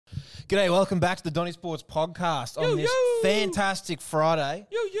G'day, welcome back to the Donny Sports Podcast on this fantastic Friday.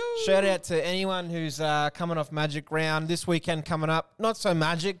 Shout out to anyone who's coming off Magic Round this weekend coming up. Not so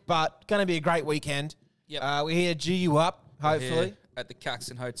magic, but going to be a great weekend. Yep. We're here to G you up, hopefully. Here at the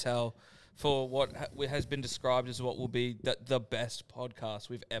Caxton Hotel for what has been described as what will be the best podcast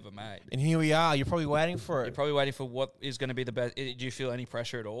we've ever made. And here we are. You're probably waiting for it. You're probably waiting for what is going to be the best. Do you feel any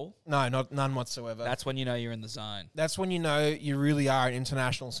pressure at all? No, none whatsoever. That's when you know you're in the zone. That's when you know you really are an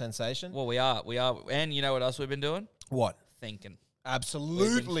international sensation. Well, we are. And you know what else we've been doing? What? Thinking.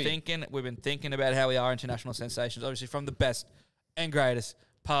 Absolutely. We've been thinking about how we are international sensations, obviously from the best and greatest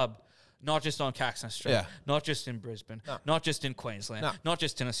pub. Not just on Caxton Street, not just in Brisbane, not just in Queensland, not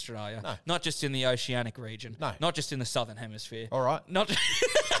just in Australia, not just in the Oceanic region, not just in the Southern Hemisphere. All right. Not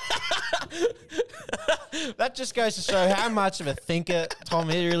That just goes to show how much of a thinker Tom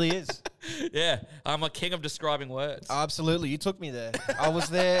really is. Yeah, I'm a king of describing words. Absolutely. You took me there. I was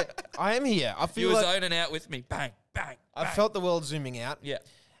there. I am here. I feel You were like zoning out with me. Bang, bang, I bang. felt the world zooming out. Yeah.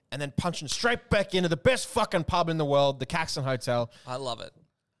 And then punching straight back into the best fucking pub in the world, the Caxton Hotel. I love it.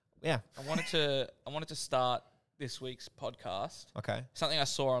 Yeah. I wanted to start this week's podcast. Okay. Something I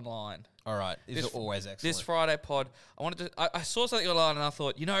saw online. All right. These are always excellent. This Friday pod, I saw something online and I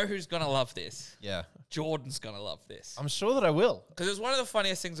thought, you know who's going to love this? Yeah. Jordan's going to love this. I'm sure that I will. Because it's one of the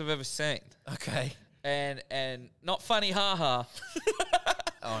funniest things I've ever seen. Okay. And not funny, haha.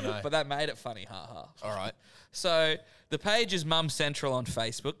 Oh, no. But that made it funny, haha. All right. So the page is Mum Central on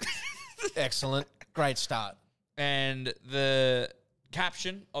Facebook. Excellent. Great start. And the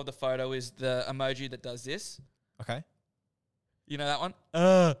caption of the photo is the emoji that does this. Okay. You know that one?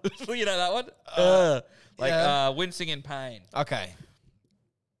 You know that one? Wincing in pain. Okay.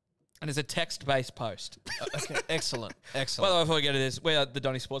 And it's a text-based post. Okay. Excellent. By Excellent. the way, before we get to this, we are the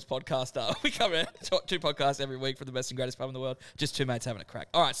Donny Sports Podcast. We cover two podcasts every week for the best and greatest pub in the world. Just two mates having a crack.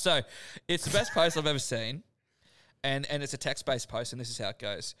 All right, so it's the best post I've ever seen, and it's a text-based post, and this is how it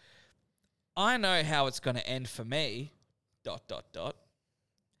goes. I know how it's going to end for me, ...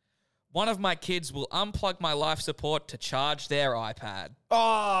 One of my kids will unplug my life support to charge their iPad.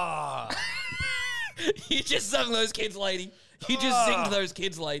 Oh. You just sung those kids, lady. You just zinged those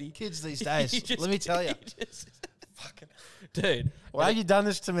kids, lady. Kids these days. Let me tell you. Fucking dude. Why have you done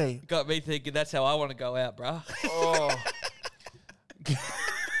this to me? Got me thinking that's how I want to go out, bruh. Oh.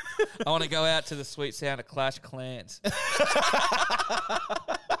 I want to go out to the sweet sound of Clash Clans.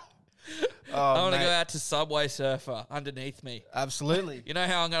 I want to go out to Subway Surfer underneath me. Absolutely. You know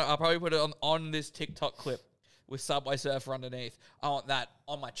how I'll probably put it on this TikTok clip with Subway Surfer underneath. I want that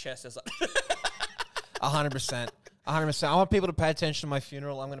on my chest as 100%. 100%. I want people to pay attention to my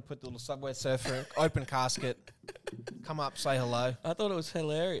funeral. I'm going to put the little Subway Surfer, open casket, come up, say hello. I thought it was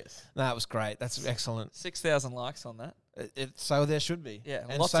hilarious. No, it was great. That's excellent. 6,000 likes on that. So there should be. Yeah,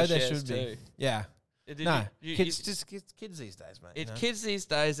 and lots so of there shares should too. be. Yeah. Kids these days, mate. Kids these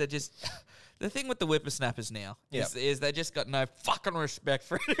days are just... The thing with the whippersnappers now is they just got no fucking respect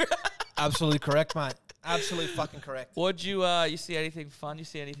for it. Absolutely correct, mate. Absolutely fucking correct. What'd you see anything fun? You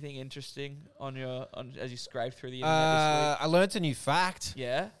see anything interesting as you scrape through the internet this week? I learnt a new fact.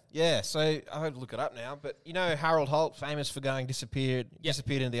 Yeah? Yeah, so I had to look it up now. But you know Harold Holt, famous for going disappeared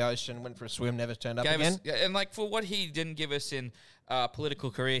in the ocean, went for a swim, never turned up again. And like for what he didn't give us in political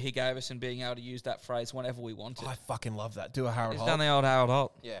career, he gave us in being able to use that phrase whenever we wanted. I fucking love that. Do a Harold Holt. He's done the old Harold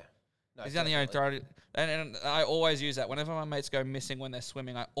Holt. Yeah. No, he's done the old throw. And I always use that. Whenever my mates go missing when they're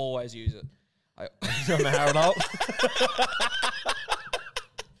swimming, I always use it. On the Harold Holt.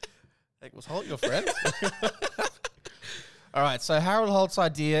 Was Holt your friend? All right, so Harold Holt's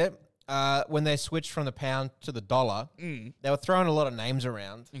idea, when they switched from the pound to the dollar, they were throwing a lot of names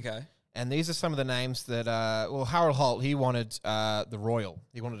around. Okay. And these are some of the names that, Harold Holt, he wanted the Royal.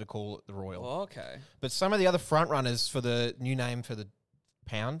 He wanted to call it the Royal. Oh, okay. But some of the other front runners for the new name for the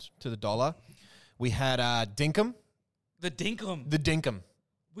pound to the dollar, we had Dinkum. The Dinkum. The Dinkum.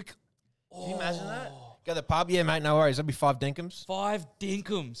 Can you imagine that? Go to the pub? Yeah, mate, no worries. That'll be 5 Dinkums. 5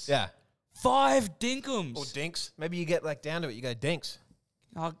 Dinkums. Yeah. 5 Dinkums. Or dinks. Maybe you get like down to it. You go dinks.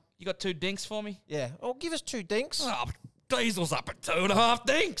 Oh, you got 2 dinks for me? Yeah. Oh, give us 2 dinks. Oh, Diesel's up at 2.5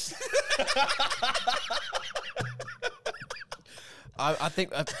 dinks. I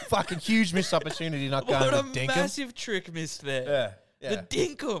think a fucking huge missed opportunity not going to Dinkum. What a massive trick missed there. Yeah. The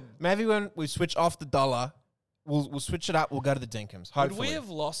Dinkum. Maybe when we switch off the dollar, we'll switch it up. We'll go to the Dinkums. Hopefully. Would we have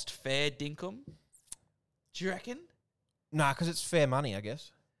lost fair Dinkum? Do you reckon? Nah, because it's fair money, I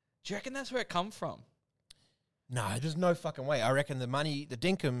guess. Do you reckon that's where it come from? No, there's no fucking way. I reckon the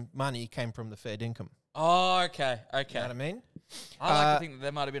Dinkum money came from the fair Dinkum. Oh, okay. You know what I mean? I like to think that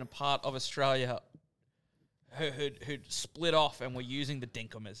there might have been a part of Australia who'd split off and were using the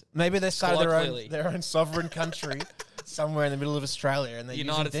Dinkum as Maybe they started colloquially. their own sovereign country somewhere in the middle of Australia, and they're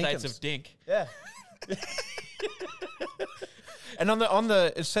United using States Dinkums. of Dink. Yeah. And on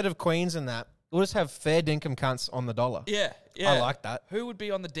the instead of Queens and that, we'll just have fair dinkum cunts on the dollar. Yeah. I like that. Who would be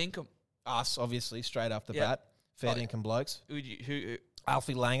on the Dinkum? Us, obviously, straight off the Yeah. bat. Fair dinkum blokes. Who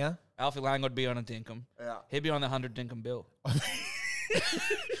Alfie Langer. Alfie Lang would be on a Dinkum. Yeah. He'd be on the 100 Dinkum bill.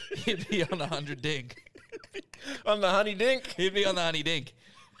 He'd be on the 100 Dink. On the honey dink. He'd be on the Honey Dink.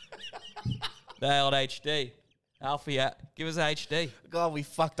 The old HD. Alfie, give us a HD. God, we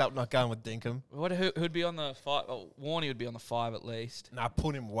fucked up not going with dinkum. Who'd be on the 5? Oh, Warney would be on the 5 at least. Nah,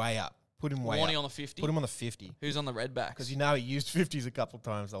 put him way up. Put him way Warney up. on the 50. Put him on the 50. Who's on the Redbacks? Because you know he used 50s a couple of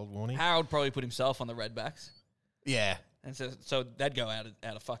times, old Warney. Harold probably put himself on the Redbacks. Yeah. And so that'd go out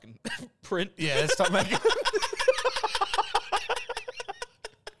of fucking print. Yeah, stop making...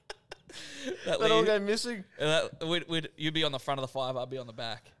 That all go missing. You'd be on the front of the 5, I'd be on the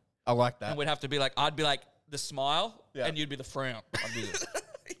back. I like that. And we'd have to be like, I'd be like the smile, Yeah. and you'd be the frown. I'd be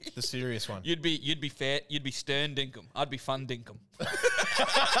the serious one. You'd be fair. You'd be stern Dinkum. I'd be fun Dinkum.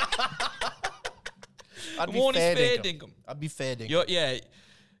 I'd be Warney's fair fair dinkum. Dinkum. I'd be fair dinkum.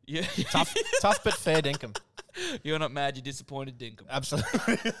 Yeah. Tough but fair dinkum. You're not mad. You're disappointed, Dinkum.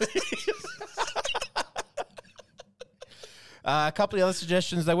 Absolutely. A couple of other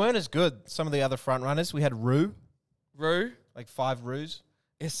suggestions. They weren't as good. Some of the other front runners. We had Roo. Like 5 Roos.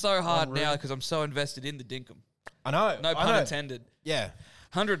 It's so hard One Roo. now because I'm so invested in the Dinkum. I know. No I pun know. intended. Yeah.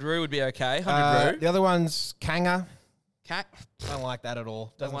 100 Roo would be okay. 100 Roo. The other one's Kanga. Cat. I don't like that at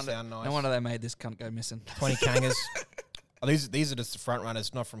all. Doesn't sound nice. No wonder they made this cunt go missing. 20 Kangas. Oh, these are just the front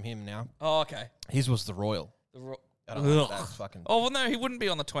runners, not from him now. Oh, okay. His was the Royal. I don't like that. It's fucking... Oh, well, no, he wouldn't be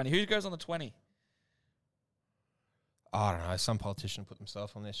on the 20. Who goes on the 20? I don't know. Some politician put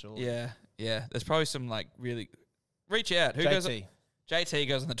himself on there, surely. Yeah. There's probably some, like, really... Reach out. Who goes... JT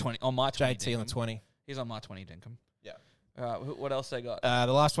goes on the 20. On my 20 JT Dinkum. on the 20. He's on my 20 Dinkum. Yeah. All right, what else they got?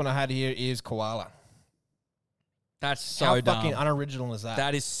 The last one I had here is Koala. That's so How dumb. fucking unoriginal is that?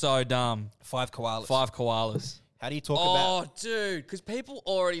 That is so dumb. 5 koalas. 5 koalas. How do you talk Oh, about... dude, because people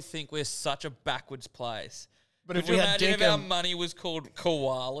already think we're such a backwards place. But Could if you we had imagine if our Dinkum... money was called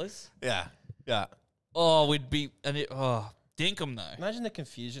koalas? Yeah. Oh, we'd be... Dinkum, though. Imagine the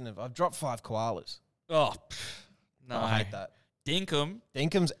confusion of, I've dropped 5 koalas. Oh, no. I hate that. Dinkum.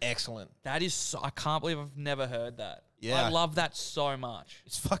 Dinkum's excellent. That is so... I can't believe I've never heard that. Yeah. I love that so much.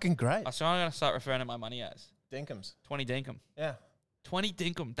 It's fucking great. So I'm going to start referring to my money as Dinkums. 20 Dinkum. Yeah. 20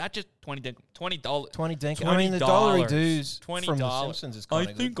 Dinkum. That just 20 Dinkum. $20. 20 Dinkum. I mean, the dollary dues $20 from The Simpsons is kind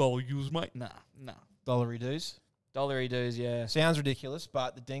of good. I'll use my... Nah. Dollary dues. Dollary dues, yeah. Sounds ridiculous,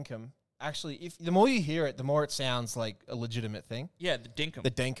 but the Dinkum... Actually, if the more you hear it, the more it sounds like a legitimate thing. Yeah, the Dinkum. The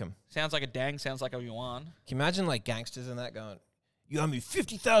Dinkum. Sounds like a dang, sounds like a yuan. Can you imagine like gangsters and that going, you owe me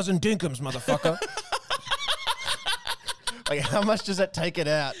 50,000 Dinkums, motherfucker. Like, how much does that take it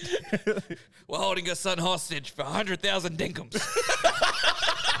out? We're holding a son hostage for 100,000 Dinkums.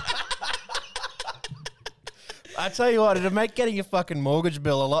 I tell you what, it'll make getting your fucking mortgage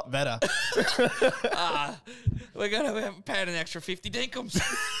bill a lot better. We're going to pay an extra 50 Dinkums.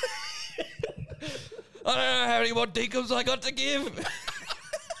 I don't know how many more Dinkums I got to give.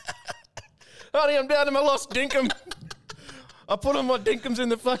 Honey, I'm down to my lost Dinkum. I put all my Dinkums in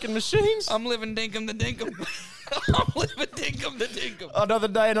the fucking machines. I'm living Dinkum the Dinkum. I'm living Dinkum the Dinkum. Another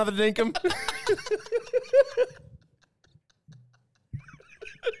day, another Dinkum.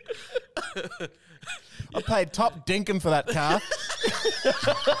 I paid top Dinkum for that car.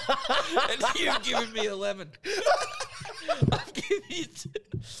 And you've given me 11.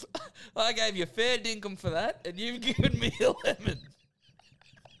 I gave you fair Dinkum for that, and you've given me 11.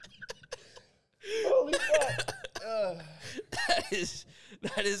 Holy fuck.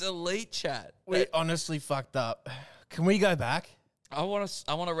 That is elite chat. We honestly fucked up. Can we go back? I want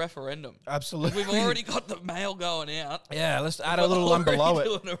a referendum. Absolutely. We've already got the mail going out. Yeah, let's add a little one below it.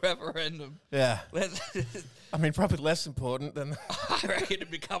 Doing a referendum. Yeah. Let's I mean, probably less important than... I reckon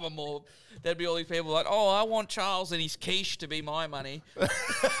it'd become a more... There'd be all these people like, oh, I want Charles and his quiche to be my money.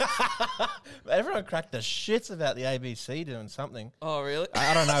 Everyone cracked the shits about the ABC doing something. Oh, really?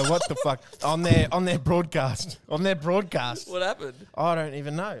 I don't know what the fuck. On their broadcast. On their broadcast. What happened? I don't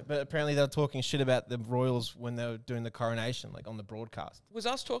even know. But apparently they were talking shit about the royals when they were doing the coronation, like on the broadcast. Was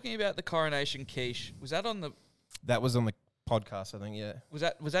us talking about the coronation quiche? Was that on the... That was on the podcast, I think, yeah. Was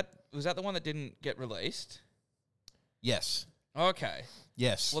that the one that didn't get released? Yes. Okay.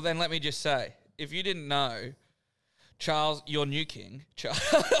 Yes. Well, then let me just say, if you didn't know, Charles, your new king,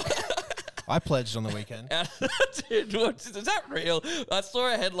 I pledged on the weekend. Dude, is that real? I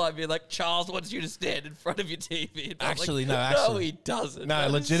saw a headline being like, Charles wants you to stand in front of your TV. Actually, no, No, he doesn't. No, That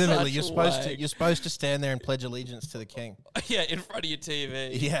is legitimately, such you're supposed to stand there and pledge allegiance to the king. Yeah, in front of your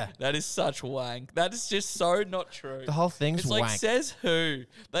TV. Yeah. That is such wank. That is just so not true. The whole thing's It's like, wank. says who?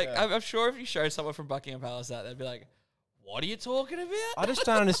 Like, I'm sure if you showed someone from Buckingham Palace that, they'd be like, what are you talking about? I just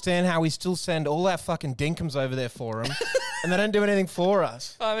don't understand how we still send all our fucking Dinkums over there for him, and they don't do anything for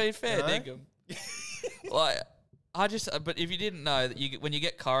us. I mean, fair You know? dinkum. Like, but if you didn't know that when you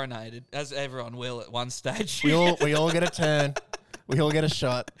get coronated, as everyone will at one stage, We all get a turn. We all get a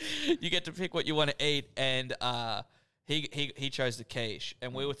shot. you get to pick what you want to eat, and he chose the quiche,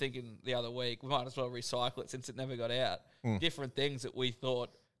 and we were thinking the other week we might as well recycle it since it never got out. Different things that we thought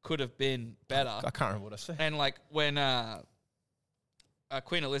could have been better. I can't remember what I said. And like when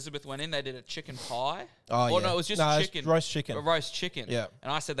Queen Elizabeth went in, they did a chicken pie. Oh, yeah. No, it was just chicken. It's roast chicken. A roast chicken. Yeah.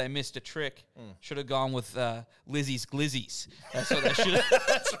 And I said they missed a trick. Should have gone with Lizzie's Glizzies. That's what they should have.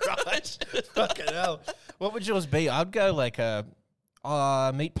 That's right. Fucking hell. What would yours be? I'd go like a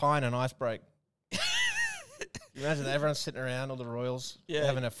meat pie and an ice break. You imagine everyone's sitting around, all the royals,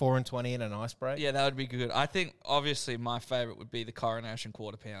 having a 4 and 20 and an ice break. Yeah, that would be good. I think, obviously, my favourite would be the Coronation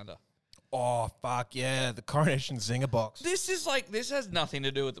Quarter Pounder. Oh, fuck, yeah. The Coronation Zinger box. This has nothing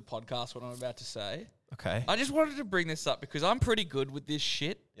to do with the podcast, what I'm about to say. Okay. I just wanted to bring this up because I'm pretty good with this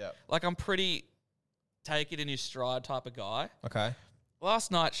shit. Yeah. Like, I'm pretty take it in your stride type of guy. Okay.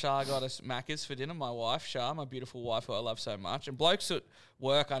 Last night, Shah got us Macca's for dinner. My wife, Shah, my beautiful wife, who I love so much. And blokes at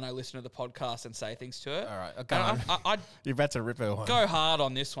work, I know, listen to the podcast and say things to her. All right. Go on. I You're about to rip her one. go hard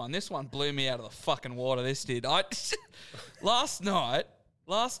on this one. This one blew me out of the fucking water. This did. Last night,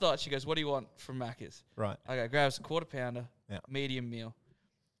 she goes, "What do you want from Macca's?" Right. I go, "Grab us a quarter pounder, Yeah. medium meal,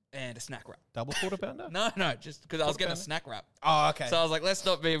 and a snack wrap." Double quarter pounder? No, just because I was getting a pounder? snack wrap. Oh, okay. So I was like, let's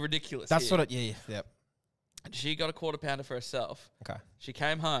not be ridiculous. That's here. what it, yeah. She got a quarter pounder for herself. Okay. She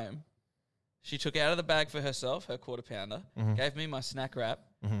came home. She took out of the bag for herself her quarter pounder, gave me my snack wrap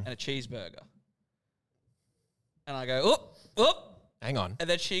and a cheeseburger. And I go, oop. Hang on. And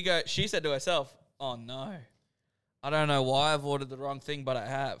then she said to herself, "Oh no, I don't know why I've ordered the wrong thing, but I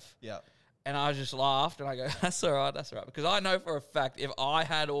have." Yeah. And I just laughed and I go, that's all right. Because I know for a fact if I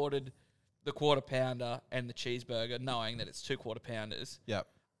had ordered the quarter pounder and the cheeseburger, knowing that it's 2 quarter pounders, Yeah.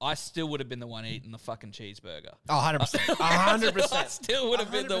 I still would have been the one eating the fucking cheeseburger. Oh, 100%. 100%. I still would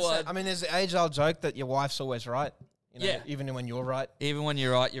have been the 100%. one. I mean, there's the age-old joke that your wife's always right. You know, Yeah. Even when you're right. Even when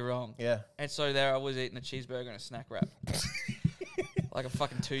you're right, you're wrong. Yeah. And so there I was eating a cheeseburger and a snack wrap. Like a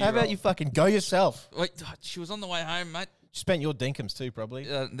fucking 2-year-old. How about you fucking go yourself? Wait, she was on the way home, mate. You spent your dinkums too, probably.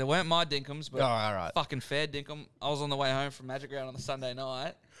 They weren't my dinkums, but all right. fucking fair dinkum. I was on the way home from Magic Round on the Sunday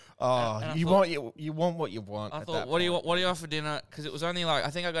night. Oh, and I you thought- want what you want. I at thought, that what do you point. want? What do you want for dinner? Because it was only like I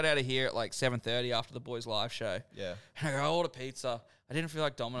think I got out of here at like 7:30 after the boys' live show. Yeah. And I go, I order pizza. I didn't feel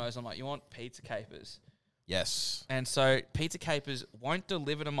like Domino's. I'm like, you want pizza capers? Yes. And so pizza capers won't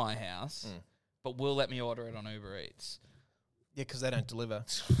deliver to my house, but will let me order it on Uber Eats. Yeah, because they don't deliver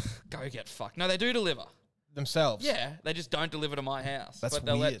Go get fucked. No, they do deliver. themselves. Yeah, they just don't deliver to my house. That's but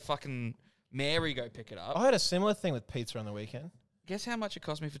they'll let weird. fucking Mary go pick it up. I had a similar thing with pizza on the weekend. Guess how much it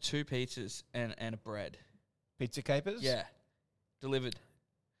cost me for 2 pizzas and a bread? Pizza capers? Yeah. Delivered.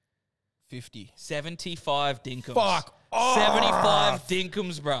 50. 75 dinkums. Fuck. Oh. 75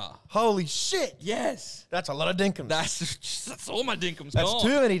 dinkums, bruh. Holy shit. Yes. That's a lot of dinkums. That's all my dinkums That's gone.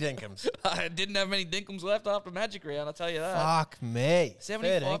 too many dinkums. I didn't have many dinkums left after Magic Round, I'll tell you that. Fuck me. Fair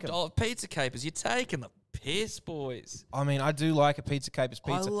dinkum. $75 pizza capers. You're taking the piss, boys. I mean, I do like a pizza capers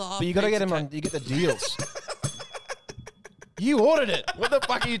pizza. love but you got to get pizza them on, you get the deals. You ordered it. What the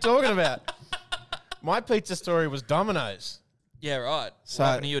fuck are you talking about? My pizza story was Domino's. Yeah, right. So- What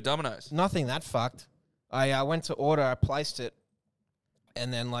happened to you at Domino's? Nothing that fucked. I went to order, I placed it,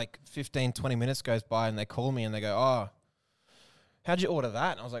 and then like 15, 20 minutes goes by and they call me and they go, "Oh, how'd you order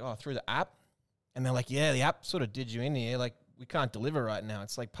that?" And I was like, "Oh, through the app." And they're like, "Yeah, the app sort of did you in here. Like, we can't deliver right now.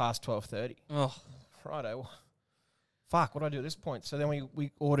 It's like past 12:30. Oh, Righto. Fuck, what do I do at this point? So then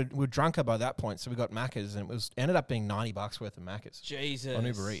we ordered, we were drunker by that point, so we got Macca's, and it ended up being $90 worth of Macca's. Jesus. On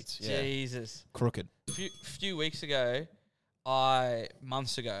Uber Eats, yeah. Jesus. Crooked. A few weeks ago,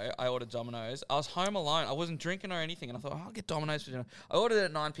 months ago, I ordered Domino's. I was home alone. I wasn't drinking or anything, and I thought, I'll get Domino's for dinner. I ordered it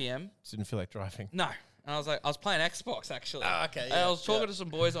at 9 p.m. Didn't feel like driving. No. And I was playing Xbox, actually. Oh, okay, And yeah, I was talking to some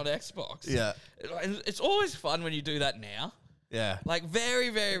boys on Xbox. Yeah. And it's always fun when you do that now. Yeah. Like, very,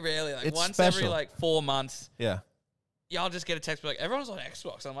 very rarely. Like, It's once special. every, like, 4 months, Yeah. I'll just get a text, be like, everyone's on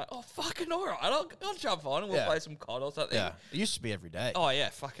Xbox. I'm like, oh, fucking all right. I'll jump on and we'll Yeah. play some COD or something. Yeah. It used to be every day. Oh, yeah,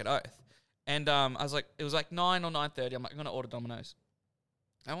 fucking oath. And I was like, it was like 9 or 9:30. I'm like, I'm going to order Domino's.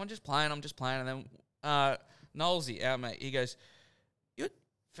 And I'm just playing. And then Nolesy, our mate, he goes, "Your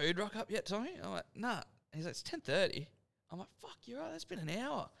food rock up yet, Tommy?" I'm like, "Nah." He's like, "It's 10:30." I'm like, "Fuck, you're right. That's been an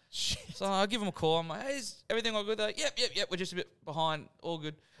hour." Shit. So I give him a call. I'm like, "Hey, is everything all good?" They're like, Yep. We're just a bit behind. All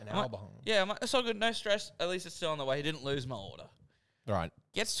good. An I'm hour like, behind. Yeah, I'm like, "It's all good. No stress. At least it's still on the way." He didn't lose my order. Right.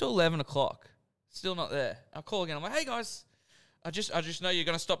 Gets to 11 o'clock. Still not there. I call again. I'm like, "Hey, guys. I just know you're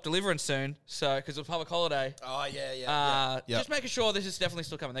going to stop delivering soon. So, because it's a public holiday. Oh, yeah. Just making sure this is definitely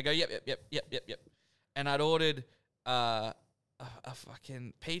still coming." They go, Yep. And I'd ordered a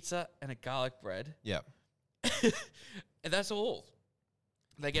fucking pizza and a garlic bread. Yep. And that's all.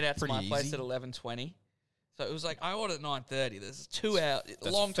 They get out Pretty to my place easy. at 11:20. So it was like, I ordered at 9:30. There's 2 hours, a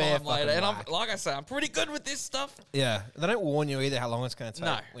That's long fair time later. fucking And I'm, whack. like I say, I'm pretty good with this stuff. Yeah. They don't warn you either how long it's going to take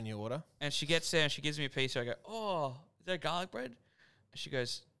No. when you order. And she gets there and she gives me a piece. So I go, "Oh, is there garlic bread?" And she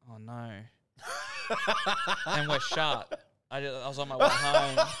goes, "Oh, no." And we're shut. I was on my way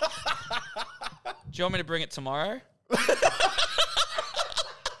home. "Do you want me to bring it tomorrow?"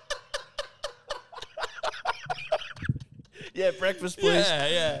 Yeah, breakfast, please.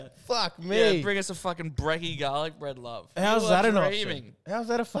 Yeah. Fuck me. Yeah, bring us a fucking brekkie garlic bread, love. How's You that are an dreaming. option? How's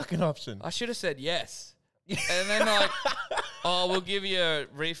that a fucking option? I should have said yes. And then like, "Oh, we'll give you a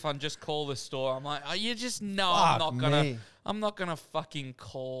refund. Just call the store." I'm like, "Oh, you just know I'm Fuck not me. gonna fucking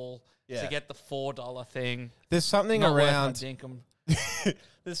call Yeah. to get the $4 thing." There's something Not worth my around. dinkum.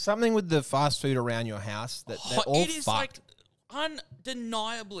 There's something with the fast food around your house that they're all It is fucked. like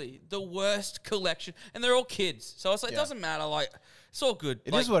undeniably the worst collection, and they're all kids. So it's like, it Yeah. doesn't matter. Like, it's all good.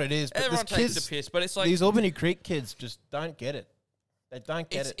 It Like, is what it is. But everyone these takes kids, the piss, but it's like these Albany Creek kids just don't get it. They don't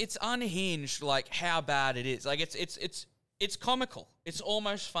get it. it's unhinged. Like how bad it is. Like it's comical. It's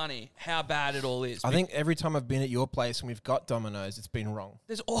almost funny how bad it all is. I think every time I've been at your place and we've got Domino's, it's been wrong.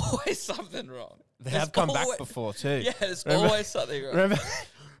 There's always something wrong. They have come back before too. Yeah, there's Remember- always something wrong. Remember?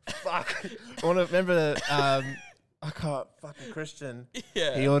 Fuck. I want to remember. I can't fucking Christian.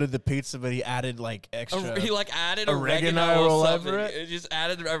 Yeah. He ordered the pizza, but he added like extra. He like added oregano oregano or all something. over it. Just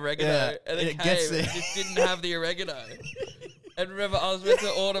added oregano, Yeah, and then it gets came. It there. just didn't have the oregano. And remember, I was meant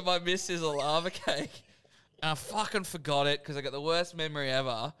to order my missus a lava cake, and I fucking forgot it because I got the worst memory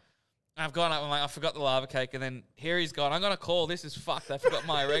ever. And I've gone up, I'm like, I forgot the lava cake, and then here he's gone. I'm gonna call. This is fucked. I forgot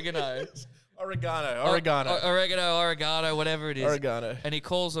my oregano. Oregano, whatever it is. Oregano. And he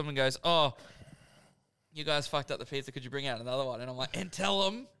calls them and goes, "Oh, you guys fucked up the pizza. Could you bring out another one?" And I'm like, "And tell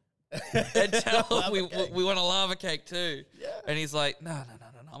them, we want a lava cake too." Yeah. And he's like, No.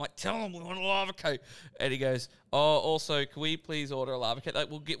 I'm like, "Tell them we want a lava cake." And he goes, "Oh, also, can we please order a lava cake? Like,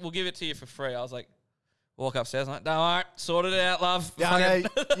 we'll give it to you for free." I was like, walk upstairs. I'm like, "No, all right, sorted it out, love." Yeah, I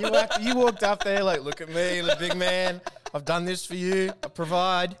know. You walked up there like, "Look at me, the big man. I've done this for you. I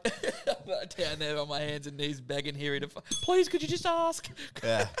provide." Down there on my hands and knees begging Harry to, "Please, could you just ask?"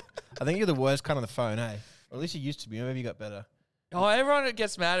 Yeah. I think you're the worst kind on the phone, eh? Or at least you used to be. Maybe you got better. Oh, everyone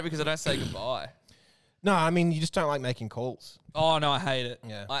gets mad at me because I don't say goodbye. No, I mean, you just don't like making calls. Oh, no, I hate it.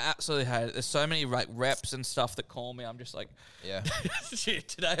 Yeah. I absolutely hate it. There's so many like reps and stuff that call me. I'm just like, Yeah. Shit,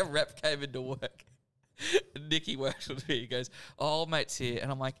 today a rep came into work. Nicky works with me. He goes, "Oh, mate's here."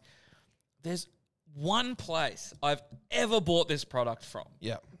 And I'm like, there's one place I've ever bought this product from.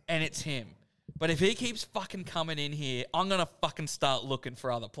 Yeah. And it's him. But if he keeps fucking coming in here, I'm going to fucking start looking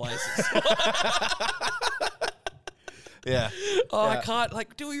for other places. Yeah. Oh, Yeah. I can't.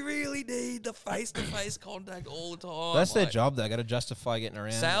 Like, do we really need the face-to-face contact all the time? That's their Like, job, though. Got to justify getting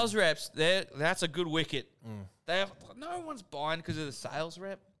around. Sales reps, that's a good wicket. No one's buying because of the sales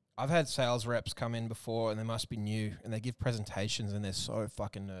rep. I've had sales reps come in before, and they must be new, and they give presentations, and they're so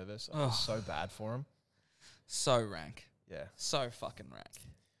fucking nervous. I feel so bad for them. So rank. Yeah. So fucking rank.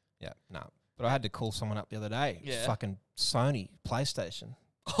 Yeah. No. But I had to call someone up the other day. Yeah. Fucking Sony PlayStation.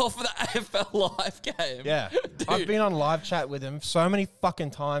 Oh, for the AFL live game. Yeah. Dude. I've been on live chat with them so many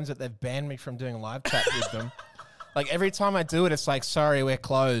fucking times that they've banned me from doing live chat with them. Like, every time I do it, it's like, "Sorry, we're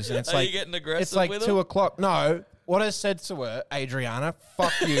closed." And it's Are like, you getting aggressive it's like with 2 them? o'clock. No. What I said to her, "Adriana,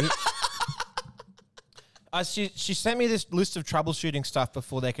 fuck you." She sent me this list of troubleshooting stuff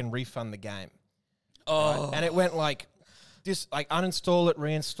before they can refund the game. Oh. And it went like, uninstall it,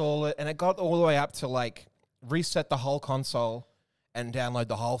 reinstall it. And it got all the way up to like reset the whole console and download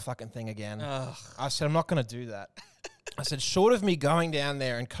the whole fucking thing again. Ugh. I said, "I'm not going to do that." I said, "Short of me going down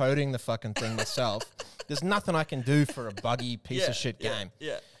there and coding the fucking thing myself, there's nothing I can do for a buggy piece of shit game."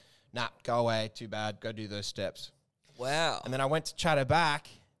 Yeah. Nah, go away. Too bad. Go do those steps. Wow. And then I went to chat her back,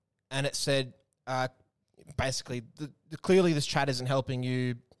 and it said, basically, clearly this chat isn't helping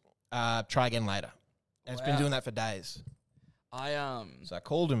you. Try again later. And it's been Wow. doing that for days. I So I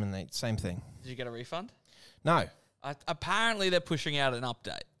called him, and same thing. Did you get a refund? No. Apparently, they're pushing out an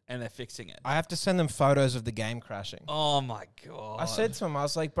update and they're fixing it. I have to send them photos of the game crashing. Oh my God. I said to him, I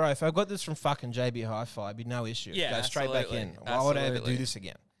was like, bro, if I got this from fucking JB Hi-Fi, it'd be no issue. Yeah, go straight back in. absolutely. Why would I ever do this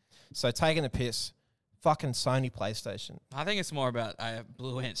again? So taking the piss, fucking Sony PlayStation. I think it's more about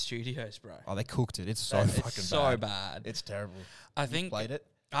Blue Ant Studios, bro. Oh, they cooked it. It's so fucking It's so bad. It's terrible. I think played it.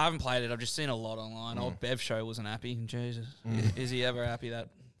 I haven't played it. I've just seen a lot online. Old Bev Show wasn't happy. Jesus, is he ever happy? That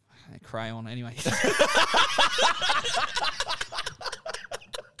crayon. Anyway.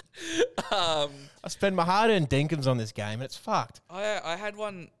 I spend my hard-earned Dinkums on this game, and it's fucked. I had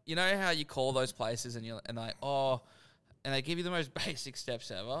one. You know how you call those places and they're like, oh, and they give you the most basic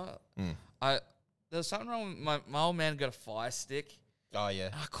steps ever. There was something wrong with my old man got a Fire Stick. Oh yeah.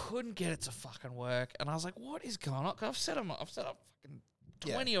 I couldn't get it to fucking work, and I was like, what is going on? 'Cause I've set up fucking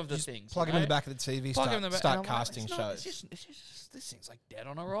 20 of the things. Plug them in the back of the TV. Start casting shows. It's just this thing's like dead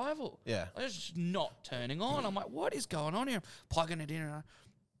on arrival. Yeah. It's just not turning on. I'm like, what is going on here? I'm plugging it in, and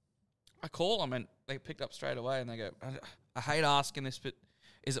I call them, and they picked up straight away, and they go, I hate asking this, but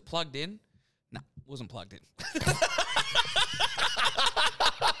is it plugged in? No, wasn't plugged in.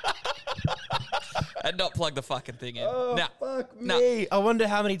 And not plug the fucking thing in. Oh, fuck me. I wonder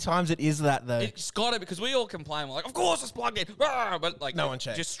how many times it is that, though. It's got it, because we all complain. We're like, of course it's plugged in. But like, no one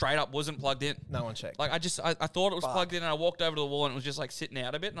checked. Just straight up wasn't plugged in. No one checked. Like, I thought it was plugged in, and I walked over to the wall, and it was just like sitting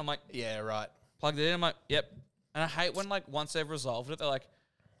out a bit, and I'm like, yeah, right. Plugged it in. I'm like, yep. And I hate when, like, once they've resolved it, they're like,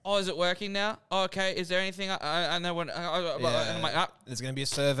 oh, is it working now? Oh, okay. Is there anything? And then and I'm like, there's going to be a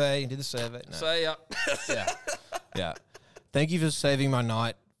survey. You did the survey. No. So, yeah. Yeah. Thank you for saving my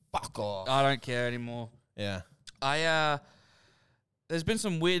night. Fuck off. I don't care anymore. Yeah. There's been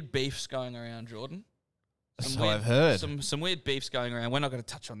some weird beefs going around, Jordan. I've heard. Some weird beefs going around. We're not going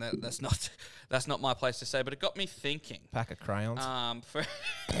to touch on that. That's not my place to say. But it got me thinking. Pack of crayons. For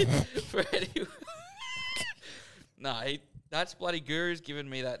anyone. That's bloody Guru's given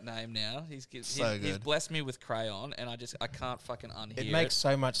me that name now. He's blessed me with crayon, and I can't fucking unhear it. It makes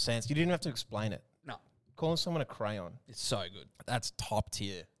so much sense. You didn't have to explain it. No. Calling someone a crayon. It's so good. That's top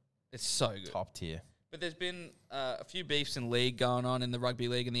tier. It's so good. Top tier. But there's been a few beefs in league going on in the rugby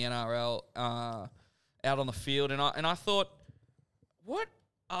league and the NRL out on the field, and I thought, what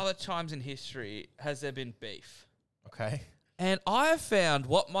other times in history has there been beef? Okay. And I have found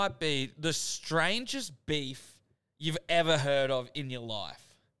what might be the strangest beef you've ever heard of in your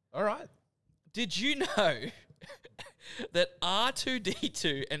life. All right. Did you know that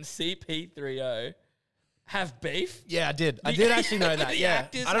R2D2 and CP3O have beef? Yeah, I did. I did actually know that. Yeah.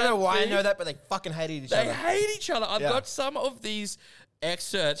 I don't know why I know that, but they fucking hated each other. They hate each other. I've got some of these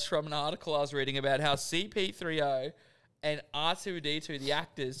excerpts from an article I was reading about how CP3O and R2D2, the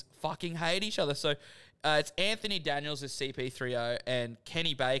actors, fucking hate each other. So it's Anthony Daniels as CP3O and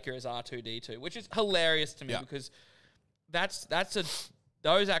Kenny Baker as R2D2, which is hilarious to me because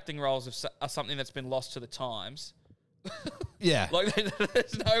those acting roles are something that's been lost to the times. Yeah. Like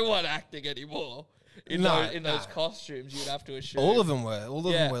there's no one acting anymore. In those costumes, you'd have to assume. All of them were. All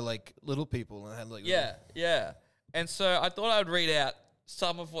of them were like little people and had like yeah. And so I thought I would read out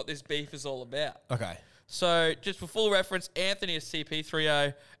some of what this beef is all about. Okay. So just for full reference, Anthony is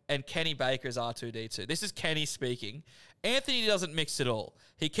CP3O and Kenny Baker is R2D2. This is Kenny speaking. Anthony doesn't mix at all.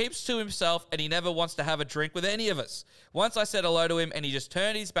 He keeps to himself and he never wants to have a drink with any of us. Once I said hello to him and he just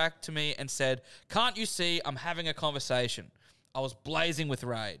turned his back to me and said, "Can't you see I'm having a conversation?" I was blazing with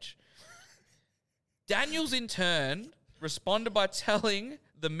rage. Daniels, in turn, responded by telling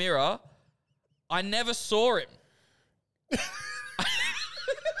the Mirror, "I never saw him."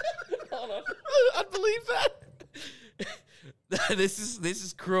 Hold on. I believe that. This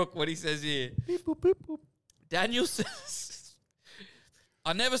is crook what he says here. Beep, boop, beep, boop. Daniels says,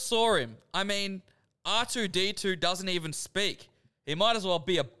 "I never saw him. I mean, R2D2 doesn't even speak. He might as well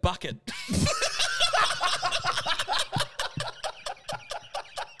be a bucket."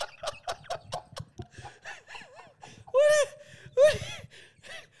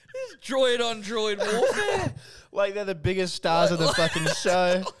 This is droid on droid warfare. Like they're the biggest stars of the fucking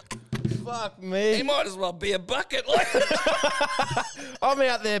show. Fuck me. He might as well be a bucket. I'm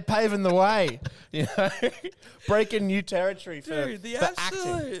out there paving the way, breaking new territory for, Dude, the for absolute,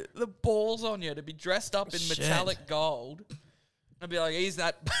 acting. the balls on you to be dressed up in metallic gold. I'd be like, he's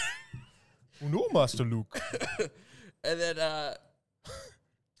that. No, Master Luke. And then,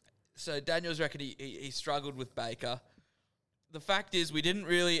 so Daniels reckon he struggled with Baker. The fact is, we didn't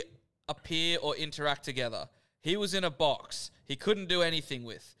really appear or interact together. He was in a box he couldn't do anything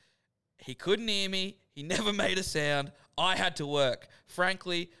with. He couldn't hear me. He never made a sound. I had to work.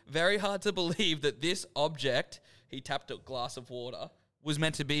 Frankly, very hard to believe that this object, he tapped a glass of water, was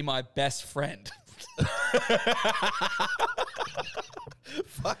meant to be my best friend.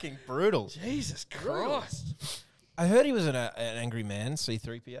 Fucking brutal. Jesus Christ. I heard he was an angry man,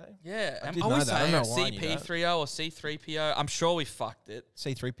 C3PO. Yeah. I Are did we know that. I saying don't know why I knew that. CP30 or C3PO? I'm sure we fucked it.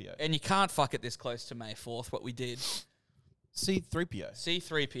 C3PO. And you can't fuck it this close to May 4th, what we did. C3PO.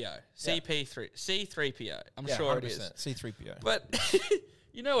 C3PO. CP3. C3PO. I'm sure it is. C3PO. But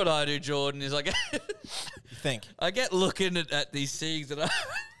you know what I do, Jordan, is You think? I get looking at these things that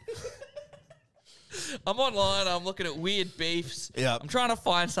I'm online, I'm looking at weird beefs. Yeah. I'm trying to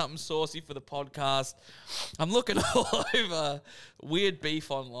find something saucy for the podcast. I'm looking all over weird beef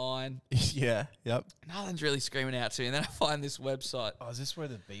online. Yeah, yep. Nothing's really screaming out to me. And then I find this website. Oh, is this where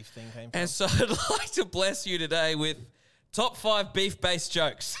the beef thing came from? And so I'd like to bless you today with top 5 beef-based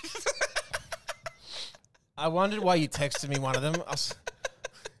jokes. I wondered why you texted me one of them.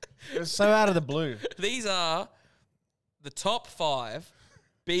 It was so out of the blue. These are the top 5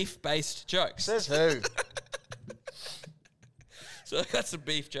 beef-based jokes. Says who? So I got some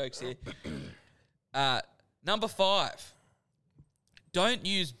beef jokes here. Number 5. Don't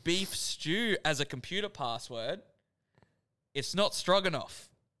use beef stew as a computer password. It's not Stroganoff.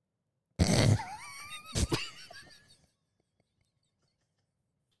 I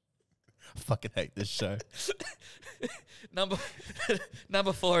fucking hate this show. Number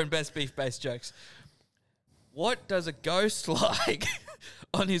 4 in best beef-based jokes. What does a ghost like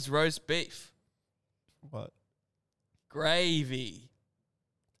on his roast beef? What? Gravy.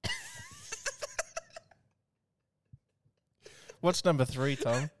 What's number 3,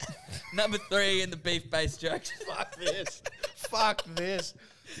 Tom? Number 3 in the beef-based jokes. Fuck this. Fuck this.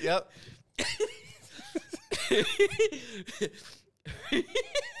 Yep.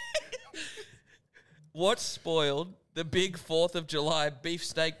 What spoiled the big 4th of July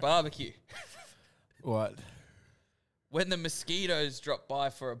beefsteak barbecue? What? When the mosquitoes dropped by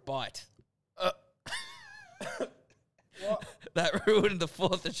for a bite. What? That ruined the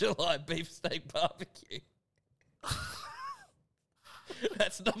 4th of July beefsteak barbecue.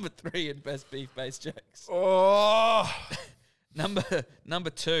 That's number 3 in best beef-based jokes. Oh. Number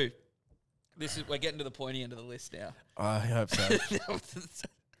 2. We're getting to the pointy end of the list now. I hope so.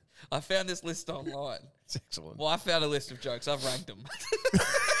 I found this list online. It's excellent. Well, I found a list of jokes. I've ranked them.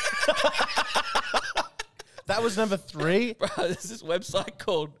 That was number 3? Bro, there's this website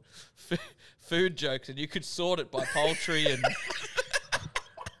called Food Jokes, and you could sort it by poultry and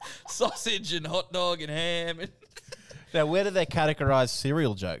sausage and hot dog and ham. And Now, where do they categorize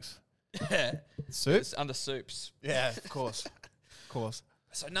cereal jokes? yeah. Soup? It's under soups. Yeah, of course. Of course.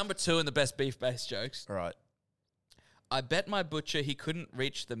 So number 2 in the best beef-based jokes. All right. I bet my butcher he couldn't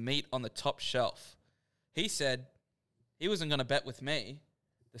reach the meat on the top shelf. He said he wasn't going to bet with me.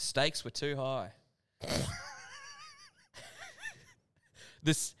 The stakes were too high.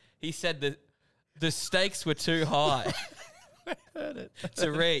 He said the stakes were too high I heard it.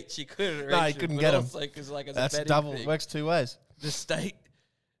 to reach. He couldn't reach. No, he couldn't get 'em. That's double. Thing, Works 2 ways. the stake.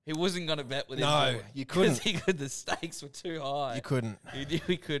 He wasn't going to bet with him. No, you couldn't. The stakes were too high. You couldn't. He knew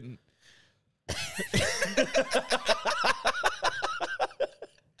he couldn't.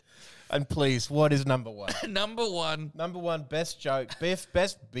 And please, what is number 1? Number 1, Number 1, best joke.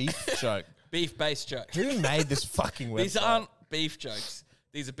 Best beef joke. beef-based joke. Who made this fucking website? These aren't beef jokes.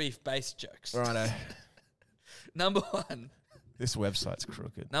 These are beef-based jokes. Righto. Number 1. This website's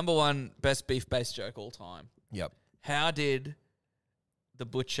crooked. Number 1 best beef-based joke all time. Yep. How did the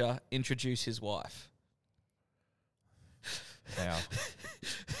butcher introduce his wife? How?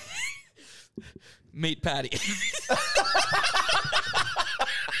 Meat patty.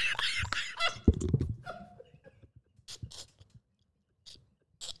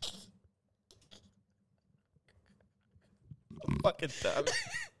 I'm fucking done.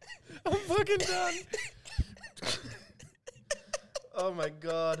 I'm fucking done. Oh my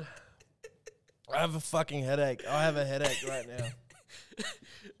God. I have a fucking headache. I have a headache right now.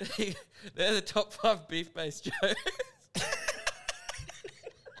 They're the top 5 beef-based jokes.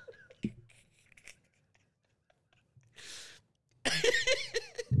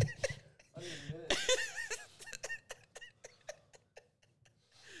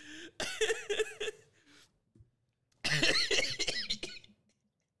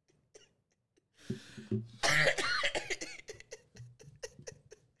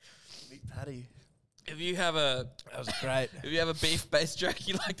 Meat patty. If you have a That was great. if you have a beef-based joke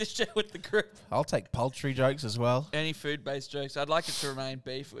you'd like to share with the group, I'll take poultry jokes as well. any food-based jokes, I'd like it to remain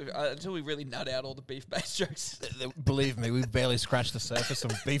beef until we really nut out all the beef-based jokes. Believe me, we've barely scratched the surface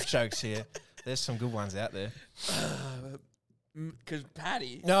of beef jokes here. There's some good ones out there. Because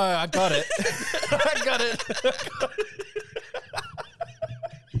patty. No, I got it. I got it.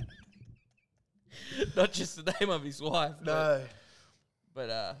 Not just the name of his wife. No. But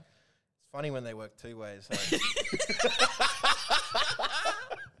It's funny when they work two ways. Hey?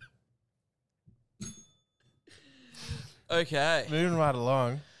 okay. Moving right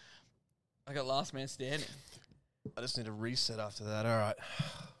along. I got last man standing. I just need to reset after that. All right.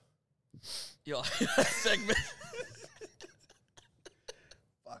 Your segment.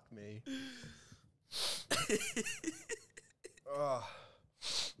 Fuck me. Oh.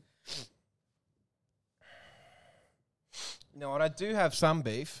 You know what? I do have some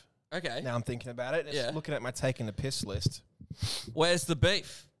beef. Okay. Now I'm thinking about it. It's looking at my taking the piss list. Where's the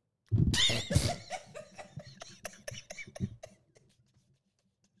beef?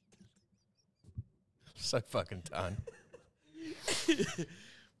 So fucking done.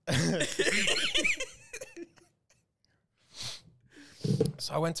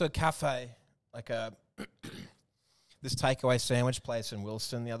 So I went to a cafe, like this takeaway sandwich place in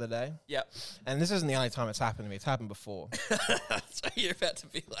Wilston the other day. Yep. And this isn't the only time it's happened to me. It's happened before. So you're about to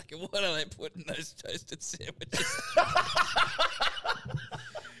be like, what are they putting those toasted sandwiches?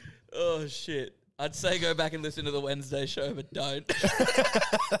 Oh, shit. I'd say go back and listen to the Wednesday show, but don't.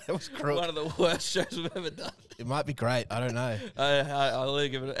 That was cruel. One of the worst shows we've ever done. It might be great. I don't know. I'll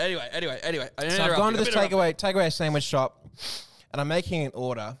give it. Anyway. So I've gone to this takeaway sandwich shop, and I'm making an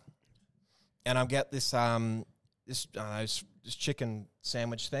order, and I get this this chicken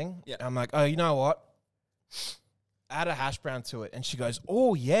sandwich thing. Yeah. I'm like, oh, you know what? Add a hash brown to it, and she goes,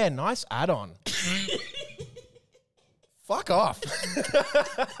 oh yeah, nice add-on. Fuck off.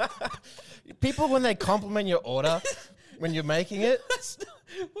 People, when they compliment your order when you're making it.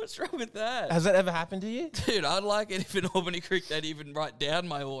 What's wrong with that? Has that ever happened to you? Dude, I'd like it if in Albany Creek they'd even write down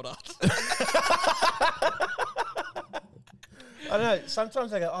my order. I don't know.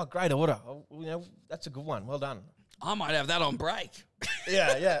 Sometimes I go, oh, great order. Oh, you know, that's a good one. Well done. I might have that on break.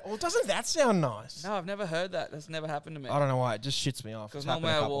 Yeah. Well, doesn't that sound nice? No, I've never heard that. That's never happened to me. I don't know why. It just shits me off. Because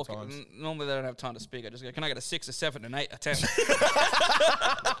normally I walk in, normally they don't have time to speak. I just go, can I get a 6, a 7, an 8, a 10?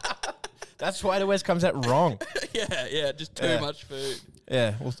 That's why it always comes out wrong. yeah, just too much food.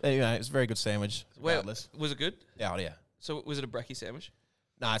 Yeah, well, you know, it's a very good sandwich. Was it good? Yeah, yeah. So was it a brekkie sandwich?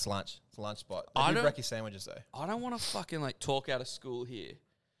 No, it's lunch. It's a lunch spot. I They do don't- brekkie sandwiches, though. I don't want to fucking like talk out of school here.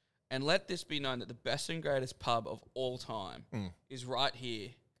 And let this be known that the best and greatest pub of all time is right here.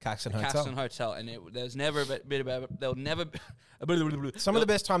 Caxton Hotel. Caxton Hotel. And there's never a bit about there'll never be Some of the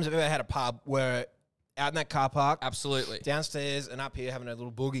best times I've ever had a pub were out in that car park, Absolutely. downstairs, and up here having a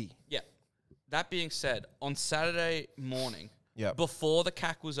little boogie. Yeah. That being said, on Saturday morning, Yep. before the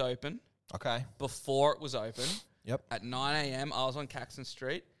CAC was open, Okay. Yep. at 9 a.m., I was on Caxton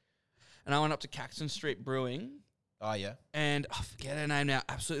Street, and I went up to Caxton Street Brewing, Oh, yeah. and I forget her name now,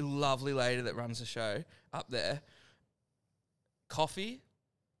 absolutely lovely lady that runs the show up there. Coffee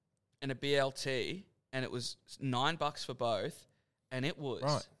and a BLT, and it was $9 for both, and it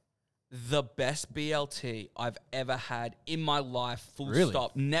was the best BLT I've ever had in my life, full Really?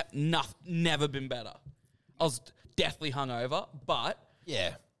 stop. Never been better. I was definitely hungover, but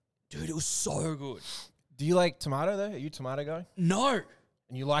Yeah. dude, it was so good. Do you like tomato, though? Are you a tomato guy? No,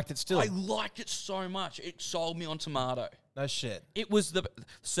 And you liked it still? I liked it so much. It sold me on tomato. No shit. It was the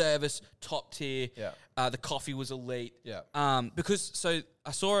service, top tier. Yeah. The coffee was elite. Yeah. Because so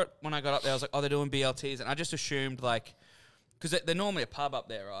I saw it when I got up there. I was like, oh, they're doing BLTs, and I just assumed like, because they're normally a pub up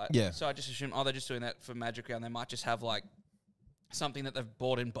there, right? Yeah. So I just assumed, oh, they're just doing that for Magic Round. They might just have like something that they've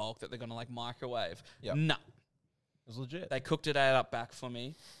bought in bulk that they're gonna like microwave. Yep. No, It was legit. they cooked it up back for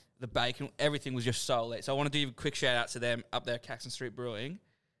me. The bacon, everything was just so elite. So I want to give a quick shout out to them up there at Caxton Street Brewing.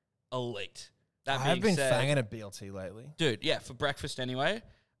 Elite. That I've being been said, fanging a BLT lately. dude, yeah, for breakfast anyway,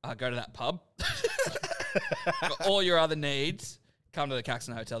 go to that pub. For all your other needs, come to the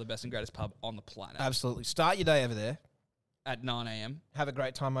Caxton Hotel, the best and greatest pub on the planet. Absolutely. Start your day over there. At 9 a.m. Have a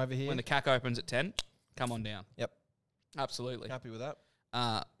great time over here. When the CAC opens at 10, come on down. Yep. Absolutely. Happy with that.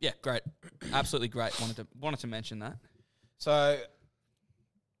 Yeah, great. Absolutely great. Wanted to mention that. So,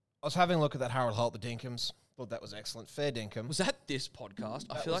 I was having a look at that Harold Holt, the Dinkums. Thought that was excellent. Fair Dinkum. Was that this podcast?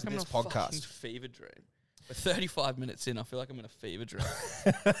 I That feel was like I'm in a this podcast. fucking fever dream. We're 35 minutes in. I feel like I'm in a fever dream.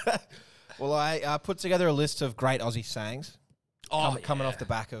 Well, I put together a list of great Aussie sayings coming yeah. off the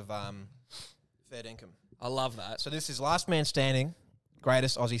back of Fair Dinkum. I love that. So this is Last Man Standing,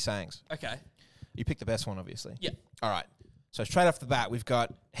 greatest Aussie sayings. Okay. You picked the best one, obviously. Yeah. All right. So straight off the bat, we've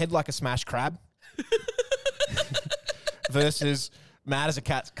got head like a smashed crab versus mad as a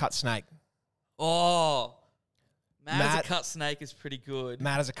cut snake. Oh. Mad as Mad- a cut snake is pretty good.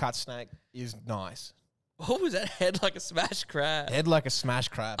 Mad as a cut snake is nice. What was that? Head like a smashed crab. Head like a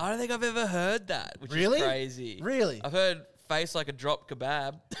smashed crab. I don't think I've ever heard that, which Really? is crazy. Really? I've heard face like a dropped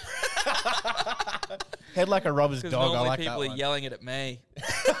kebab. Head like a robber's dog. I normally like people that are one. yelling it at me.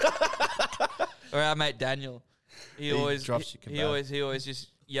 Or our mate Daniel. He always drops your he kebab. always just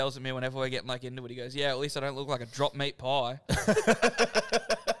yells at me whenever we're getting like into it. He goes, "Yeah, at least I don't look like a drop meat pie."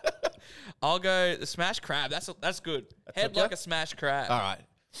 I'll go the smash crab. That's good. Head like a smash crab. All right.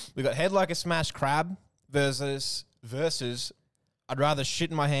 We got head like a smashed crab versus I'd rather shit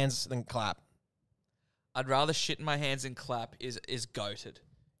in my hands than clap. I'd rather shit in my hands and clap is goated.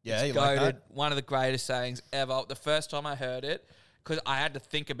 Yeah, it's you goated. like that? One of the greatest sayings ever. The first time I heard it, because I had to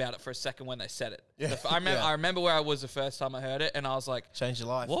think about it for a second when they said it. Yeah. I remember where I was the first time I heard it, and I was like, Change your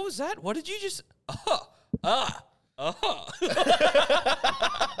life. "What was that? What did you just?"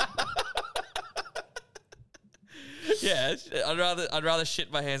 Yeah, I'd rather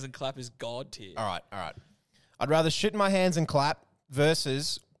shit my hands and clap is god tier. All right. I'd rather shit in my hands and clap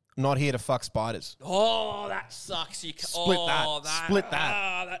versus not here to fuck spiders. Oh, that sucks. You Split that. Split that.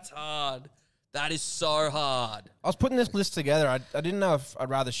 Ah, that's hard. That is so hard. I was putting this list together. I didn't know if I'd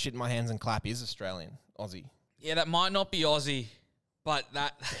rather shit in my hands and clap is Australian, Aussie. Yeah, that might not be Aussie, but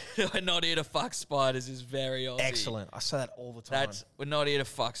that we're not here to fuck spiders is very Aussie. Excellent. I say that all the time. We're not here to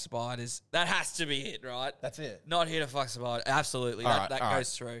fuck spiders. That has to be it, right? That's it. Not here to fuck spiders. Absolutely. All That right.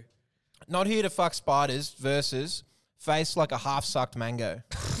 goes through. Not here to fuck spiders versus face like a half-sucked mango.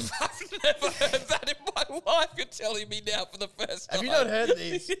 I've never heard that in my life. You're telling me now for the first time. Have you not heard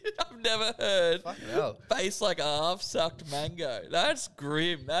these? I've never heard. Fucking hell. Face like a half-sucked mango. That's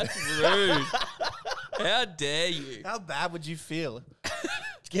grim. That's rude. How dare you? How bad would you feel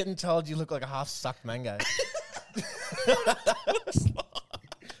getting told you look like a half-sucked mango?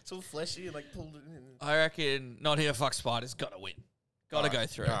 It's all fleshy and like pulled in. I reckon not here to fuck spiders. Gotta win. Gotta go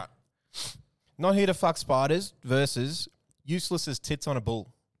through. All right. Not here to fuck spiders versus useless as tits on a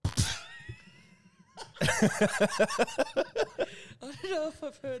bull. I don't know if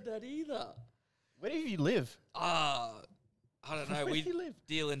I've heard that either. Where do you live? I don't know. Where We do you live?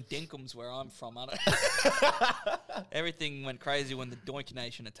 deal in Dinkums where I'm from. I don't Everything went crazy when the Doink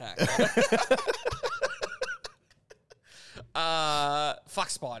Nation attacked. Fuck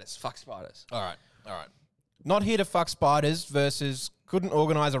spiders. Fuck spiders. All right. Not here to fuck spiders versus couldn't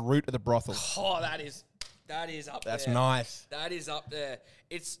organise a route to the brothel. Oh, that is up there. That's nice. That is up there.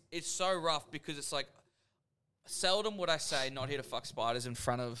 It's so rough because it's like seldom would I say not here to fuck spiders in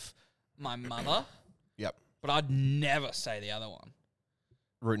front of my mother, Yep. but I'd never say the other one.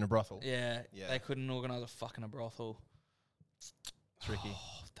 Route in a brothel. Yeah. Yeah. They couldn't organise a fucking brothel. Tricky.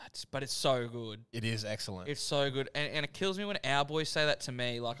 But it's so good. It is excellent. It's so good. And it kills me when our boys say that to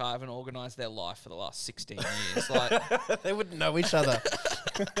me, like I haven't organised their life for the last 16 years. Like, They wouldn't know each other.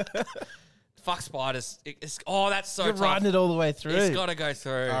 fuck spiders. That's so You're tough. riding it all the way through. It's got to go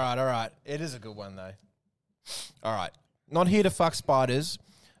through. All right. It is a good one, though. All right. Not here to fuck spiders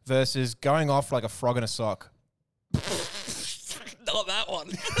versus going off like a frog in a sock. Not that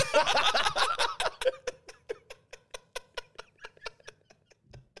one.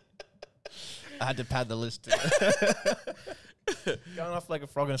 I had to pad the list. Going off like a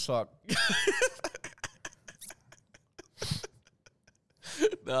frog in a sock.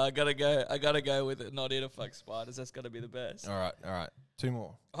 No, I gotta go with it. Not here to fuck spiders. That's gotta be the best. All right. Two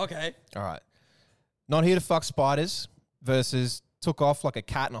more. Okay. All right. Not here to fuck spiders versus took off like a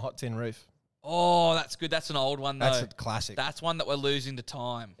cat in a hot tin roof. Oh, that's good. That's an old one though. That's a classic. That's one that we're losing to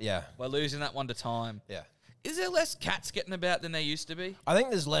time. Yeah. We're losing that one to time. Yeah. Is there less cats getting about than there used to be? I think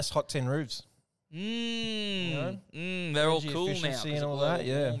there's less hot tin roofs. They're all Energy cool now. efficiency 'cause and of all that,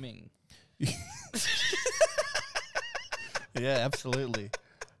 global yeah. warming. Yeah, absolutely.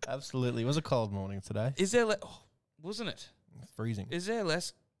 Absolutely. It was a cold morning today. Is there wasn't it? Freezing. Is there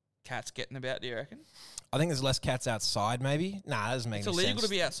less cats getting about, do you reckon? I think there's less cats outside, maybe. Nah, that doesn't make It's any illegal sense. to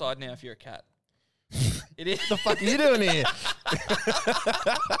be outside now if you're a cat. It is. The fuck are you doing here?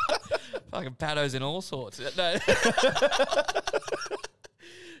 Fucking paddles and all sorts. No.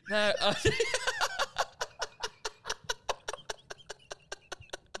 No.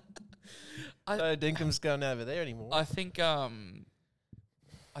 No Dinkum's going over there anymore. I think it's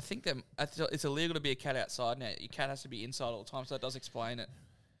illegal to be a cat outside now. Your cat has to be inside all the time, so that does explain it.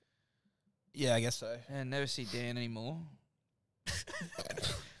 Yeah, I guess so. And never see Dan anymore.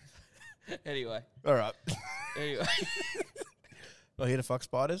 Anyway. All right. Not here to fuck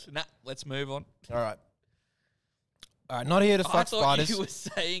spiders? Nah, let's move on. All right. Not here to fuck I thought spiders. you were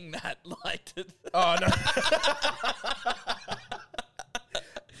saying that like... Oh, no.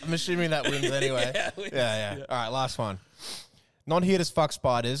 I'm assuming that wins anyway. Yeah, wins. Yeah. All right, last one. Not here to fuck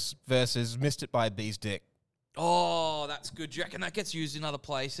spiders versus missed it by a bee's dick. Oh, that's good. Do you reckon that gets used in other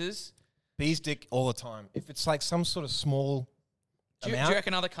places? Bee's dick all the time. If it's like some sort of small Do you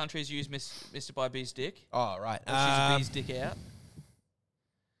reckon other countries use Mr. by B's dick? Oh, right. Or she's a B's dick out?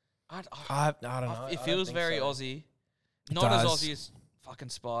 I don't know. It feels very so. Aussie. Not as Aussie as fucking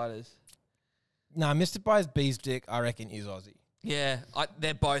spiders. No, Mr. By's B's dick, I reckon, is Aussie. Yeah,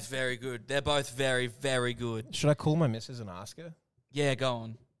 they're both very good. They're both very, very good. Should I call my missus and ask her? Yeah, go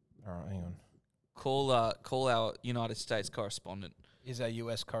on. All right, hang on. Call our United States correspondent. Is our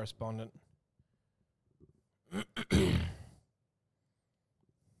US correspondent.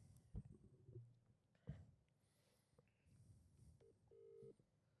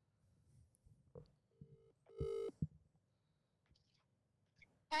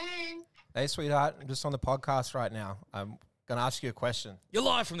 Hey, sweetheart. I'm just on the podcast right now. I'm going to ask you a question. You're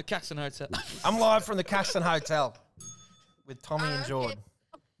live from the Caxton Hotel. I'm live from the Caxton Hotel with Tommy and Jord.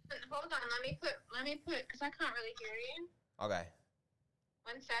 Hold on. Let me put, because I can't really hear you. Okay.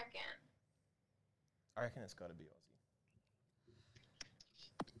 1 second. I reckon it's got to be Aussie.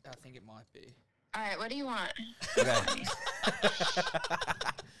 I think it might be. All right. What do you want? Okay.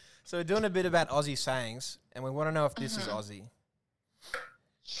 So we're doing a bit about Aussie sayings, and we want to know if this is Aussie.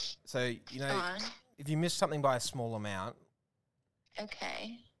 So, you know, if you miss something by a small amount,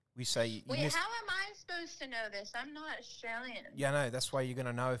 okay. we say you Wait, missed. how am I supposed to know this? I'm not Australian. Yeah, no, that's why you're going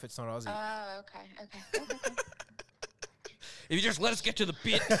to know if it's not Aussie. Oh, okay. If you just let us get to the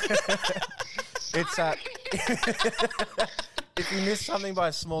bit. It's if you miss something by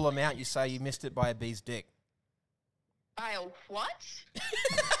a small amount, you say you missed it by a bee's dick. By a what?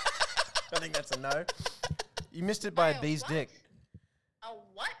 I think that's a no. You missed it by a bee's dick. A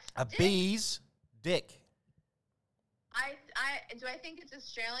what? A bee's dick. Do I think it's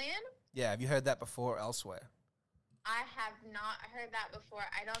Australian? Yeah, have you heard that before elsewhere? I have not heard that before.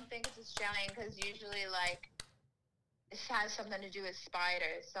 I don't think it's Australian because usually, like, this has something to do with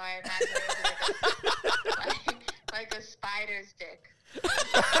spiders. So I imagine it's like a spider's dick.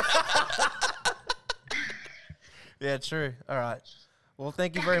 Yeah, true. All right. Well,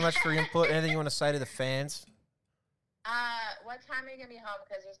 thank you very much for your input. Anything you want to say to the fans? What time are you going to be home?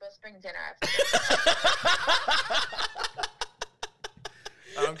 Because you're supposed to bring dinner after.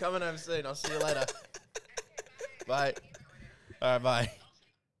 I'm coming home soon. I'll see you later. Bye. All right, bye.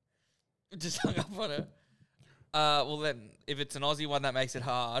 Just hung up on her. Well then, if it's an Aussie one, that makes it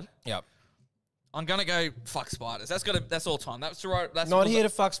hard. Yep. I'm gonna go fuck spiders. That's all time. That's right. That's Not here to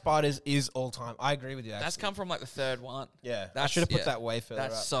fuck spiders is all time. I agree with you. Actually. That's come from like the third one. Yeah, I should have put that way further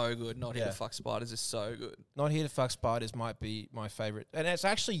That's up. so good. Not here to fuck spiders is so good. Not here to fuck spiders might be my favorite, and it's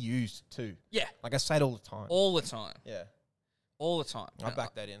actually used too. Yeah, Like I say it all the time. all the time. Yeah, All the time. I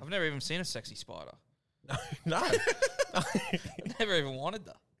back that in. I've never even seen a sexy spider. No. Never even wanted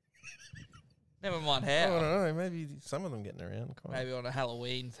that. Never mind I don't how. know. Maybe some of them getting around. Maybe on a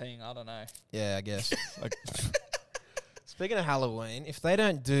Halloween thing. I don't know. Yeah, I guess. Like, speaking of Halloween, if they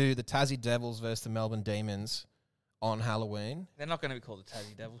don't do the Tassie Devils versus the Melbourne Demons on Halloween, They're not going to be called the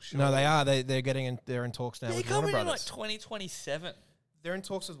Tassie Devils. Sure. no, they are. They're getting in. They're in talks now They're with Warner coming in Brothers. like 2027. They're in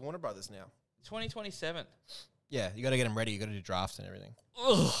talks with Warner Brothers now. 2027. Yeah, you got to get them ready. You got to do drafts and everything.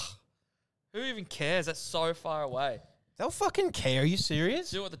 Ugh. Who even cares? That's so far away. They'll fucking care. Are you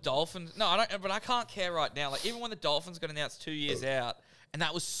serious? Do what the Dolphins. No, I don't. But I can't care right now. Like even when the Dolphins got announced 2 years out, and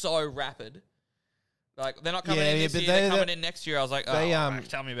that was so rapid. Like they're not coming in this year. They're coming in next year. I was like,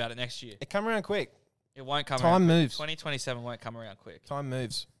 tell me about it next year. It come around quick. It won't come. Time around moves. 2027 won't come around quick. Time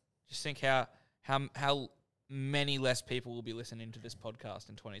moves. Just think how many less people will be listening to this podcast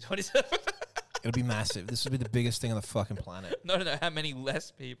in 2027. It'll be massive. This will be the biggest thing on the fucking planet. No. How many less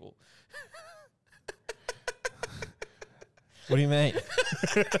people? What do you mean?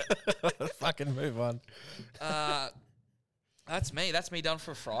 Fucking move on. That's me. That's me done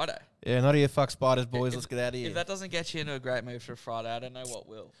for Friday. Yeah, not here, fuck spiders, boys. Let's get out of here. If that doesn't get you into a great mood for a Friday, I don't know what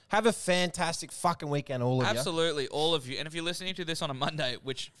will. Have a fantastic fucking weekend, all of you. Absolutely, all of you. And if you're listening to this on a Monday,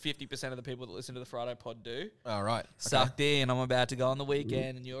 which 50% of the people that listen to the Friday pod do, All right. sucked in. I'm about to go on the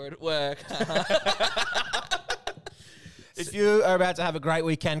weekend and you're at work. If you are about to have a great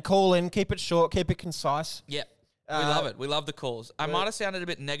weekend, call in. Keep it short. Keep it concise. Yeah. We love it. We love the calls. I might have sounded a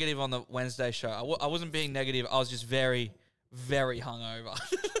bit negative on the Wednesday show. I wasn't being negative. I was just very, very hungover.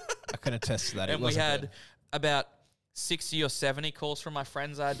 I can attest to that. And we had about 60 or 70 calls from my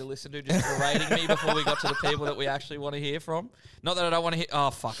friends I had to listen to just berating me before we got to the people that we actually want to hear from. Not that I don't want to hear. Oh,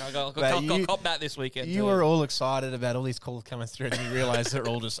 fuck. I got cop that this weekend. You were all excited about all these calls coming through and you realised they're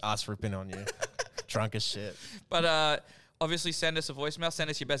all just us ripping on you. Drunk as shit. But obviously send us a voicemail. Send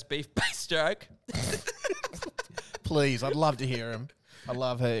us your best beef-based joke. Please, I'd love to hear them. I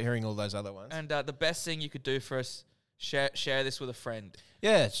love hearing all those other ones. And the best thing you could do for us, Share this with a friend.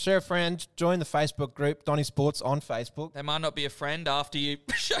 Yeah, share a friend. Join the Facebook group, Donny Sports on Facebook. They might not be a friend after you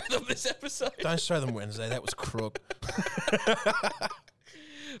show them this episode. Don't show them Wednesday. That was crook.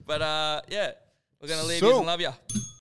 But, yeah, we're going to leave you and love you.